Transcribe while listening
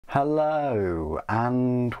Hello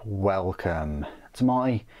and welcome to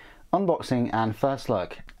my unboxing and first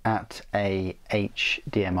look at a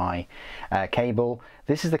HDMI cable.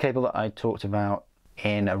 This is the cable that I talked about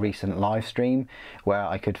in a recent live stream where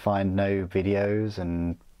I could find no videos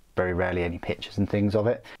and very rarely any pictures and things of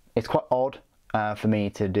it. It's quite odd for me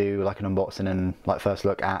to do like an unboxing and like first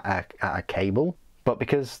look at a cable. But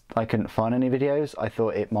because I couldn't find any videos, I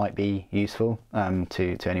thought it might be useful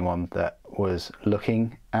to anyone that was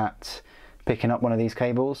looking at picking up one of these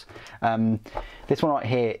cables. This one right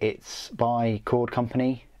here, it's by Chord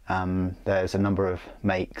Company. There's a number of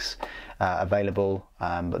makes available,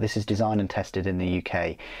 but this is designed and tested in the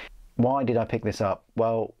UK. Why did I pick this up?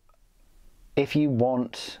 Well, if you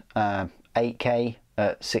want 8K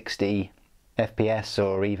at 60 FPS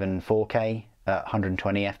or even 4K at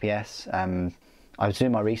 120 FPS, I was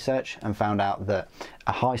doing my research and found out that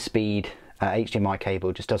a high-speed HDMI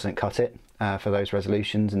cable just doesn't cut it for those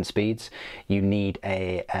resolutions and speeds. You need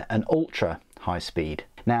an ultra high speed.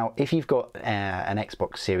 Now, if you've got an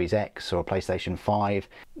Xbox Series X or a PlayStation 5,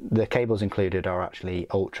 the cables included are actually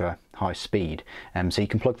ultra high speed. So you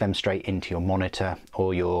can plug them straight into your monitor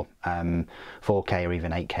or your 4K or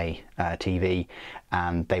even 8K TV,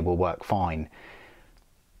 and they will work fine.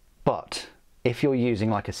 But if you're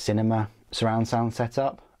using like a cinema surround sound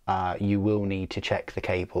setup, you will need to check the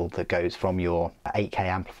cable that goes from your 8K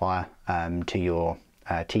amplifier to your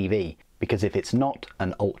TV, because if it's not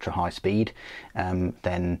an ultra high speed,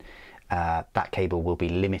 then that cable will be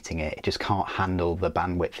limiting it. It just can't handle the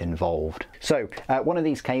bandwidth involved. So one of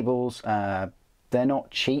these cables, they're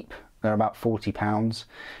not cheap, they're about £40,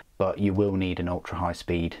 but you will need an ultra high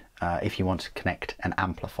speed if you want to connect an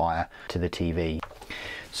amplifier to the TV.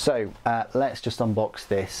 So let's just unbox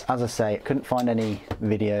this. As I say, I couldn't find any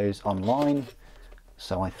videos online,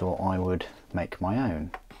 so I thought I would make my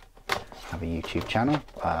own. I have a YouTube channel.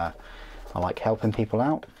 I like helping people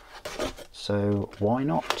out, so why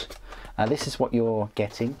not? This is what you're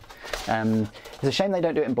getting. It's a shame they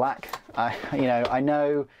don't do it in black. I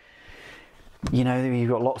know you've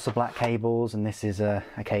got lots of black cables, and this is a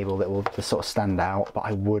cable that will just sort of stand out, but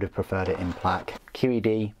I would have preferred it in black.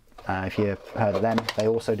 QED, if you've heard of them, they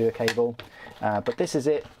also do a cable, but this is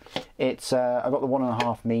it. It's I've got the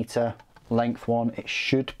 1.5 meter length one. It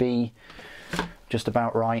should be just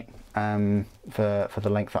about right for the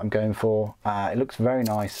length that I'm going for. It looks very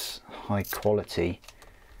nice, high quality,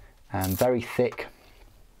 and very thick.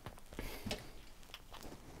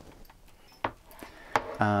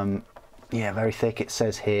 Yeah, very thick. It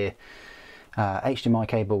says here HDMI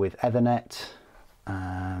cable with Ethernet.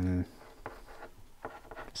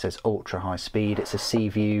 It says ultra high speed. It's a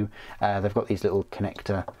C-view. They've got these little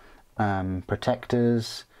connector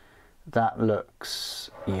protectors. That looks,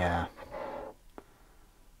 yeah,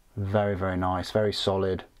 very, very nice, very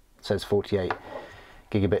solid. It says 48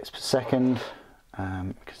 gigabits per second,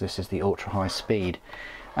 because this is the ultra high speed.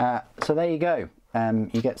 So there you go.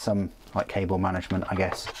 You get some like cable management, I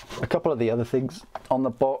guess. A couple of the other things on the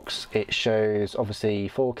box, it shows obviously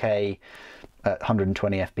 4K at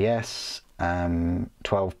 120 FPS,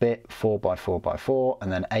 12-bit 4x4x4,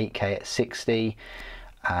 and then 8K at 60,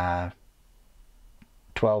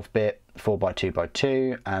 12-bit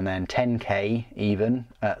 4x2x2, and then 10K even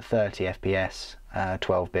at 30 FPS,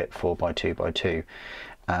 12-bit 4x2x2.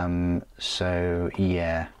 So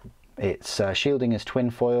yeah, its shielding is twin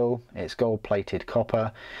foil, it's gold plated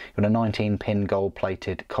copper. You've got a 19-pin gold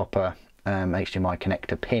plated copper HDMI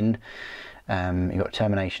connector pin. You've got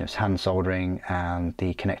termination of hand soldering, and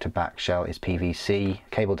the connector back shell is PVC.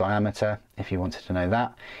 Cable diameter, if you wanted to know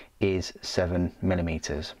that, is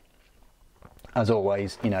 7mm. As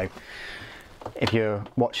always, if you're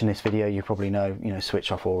watching this video, you probably know,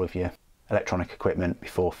 switch off all of your electronic equipment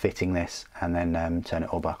before fitting this, and then turn it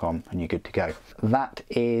all back on and you're good to go. That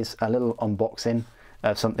is a little unboxing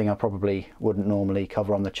of something I probably wouldn't normally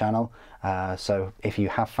cover on the channel. So if you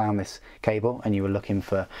have found this cable and you were looking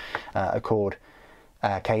for a Chord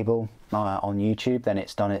cable on YouTube, then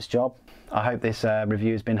it's done its job. I hope this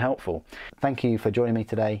review has been helpful. Thank you for joining me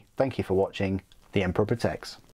today. Thank you for watching. The Emperor Protects.